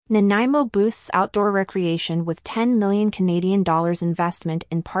Nanaimo boosts outdoor recreation with $10 million Canadian dollars investment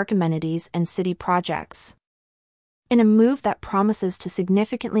in park amenities and city projects. In a move that promises to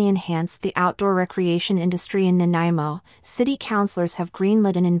significantly enhance the outdoor recreation industry in Nanaimo, city councillors have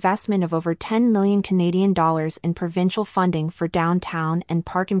greenlit an investment of over $10 million Canadian dollars in provincial funding for downtown and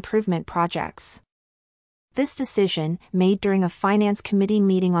park improvement projects. This decision, made during a Finance Committee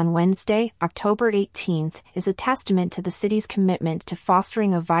meeting on Wednesday, October 18, is a testament to the city's commitment to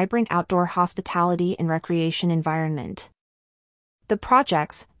fostering a vibrant outdoor hospitality and recreation environment. The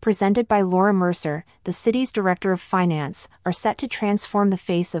projects, presented by Laura Mercer, the city's Director of Finance, are set to transform the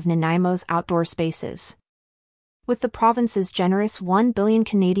face of Nanaimo's outdoor spaces. With the province's generous $1 billion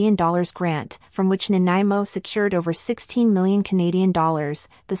Canadian dollars grant, from which Nanaimo secured over $16 million Canadian dollars,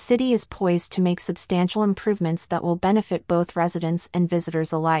 the city is poised to make substantial improvements that will benefit both residents and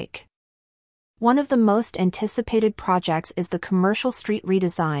visitors alike. One of the most anticipated projects is the Commercial Street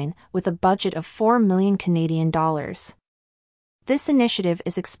redesign, with a budget of $4 million Canadian dollars. This initiative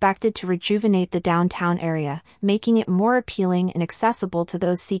is expected to rejuvenate the downtown area, making it more appealing and accessible to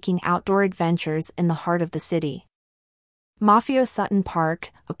those seeking outdoor adventures in the heart of the city. Mafio Sutton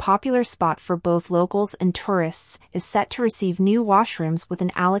Park, a popular spot for both locals and tourists, is set to receive new washrooms with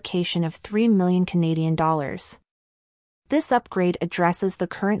an allocation of $3 million Canadian dollars. This upgrade addresses the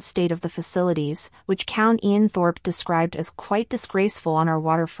current state of the facilities, which Count Ian Thorpe described as quite disgraceful on our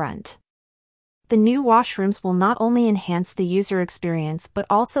waterfront. The new washrooms will not only enhance the user experience but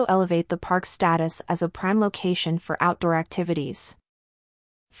also elevate the park's status as a prime location for outdoor activities.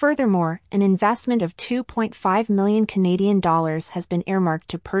 Furthermore, an investment of $2.5 million Canadian dollars has been earmarked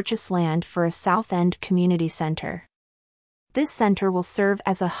to purchase land for a South End community centre. This centre will serve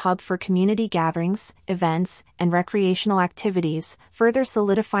as a hub for community gatherings, events, and recreational activities, further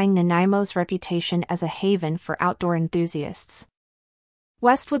solidifying Nanaimo's reputation as a haven for outdoor enthusiasts.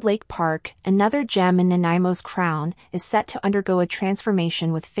 Westwood Lake Park, another gem in Nanaimo's crown, is set to undergo a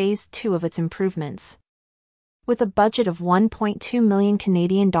transformation with Phase 2 of its improvements. With a budget of $1.2 million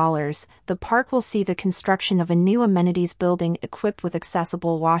Canadian dollars, the park will see the construction of a new amenities building equipped with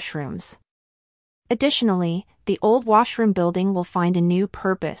accessible washrooms. Additionally, the old washroom building will find a new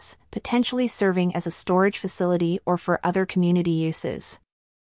purpose, potentially serving as a storage facility or for other community uses.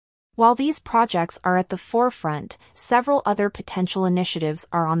 While these projects are at the forefront, several other potential initiatives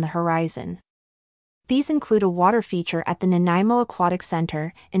are on the horizon. These include a water feature at the Nanaimo Aquatic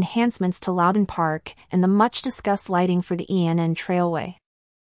Center, enhancements to Loudon Park, and the much-discussed lighting for the ENN Trailway.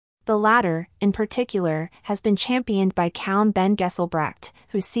 The latter, in particular, has been championed by Count Ben Gesselbracht,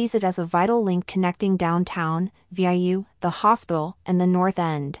 who sees it as a vital link connecting downtown, VIU, the hospital, and the North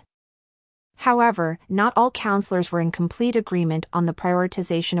End. However, not all councillors were in complete agreement on the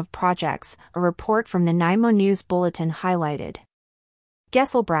prioritization of projects, a report from Nanaimo News Bulletin highlighted.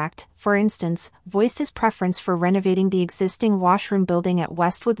 Gesselbracht, for instance, voiced his preference for renovating the existing washroom building at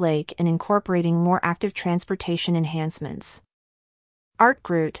Westwood Lake and incorporating more active transportation enhancements. Art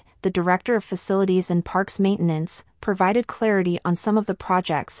Groot, the Director of Facilities and Parks Maintenance, provided clarity on some of the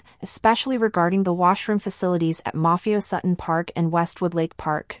projects, especially regarding the washroom facilities at Mafio Sutton Park and Westwood Lake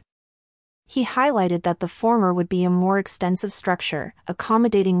Park. He highlighted that the former would be a more extensive structure,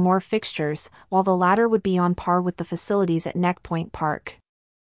 accommodating more fixtures, while the latter would be on par with the facilities at Neckpoint Park.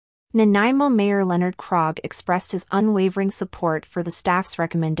 Nanaimo Mayor Leonard Krog expressed his unwavering support for the staff's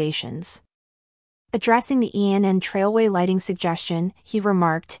recommendations. Addressing the ENN Trailway lighting suggestion, he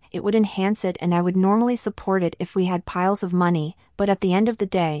remarked, "It would enhance it and I would normally support it if we had piles of money, but at the end of the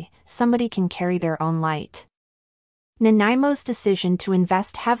day, somebody can carry their own light." Nanaimo's decision to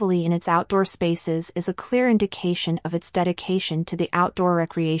invest heavily in its outdoor spaces is a clear indication of its dedication to the outdoor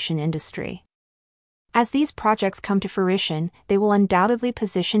recreation industry. As these projects come to fruition, they will undoubtedly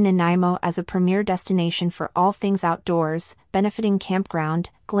position Nanaimo as a premier destination for all things outdoors, benefiting campground,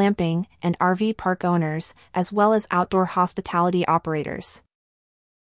 glamping, and RV park owners, as well as outdoor hospitality operators.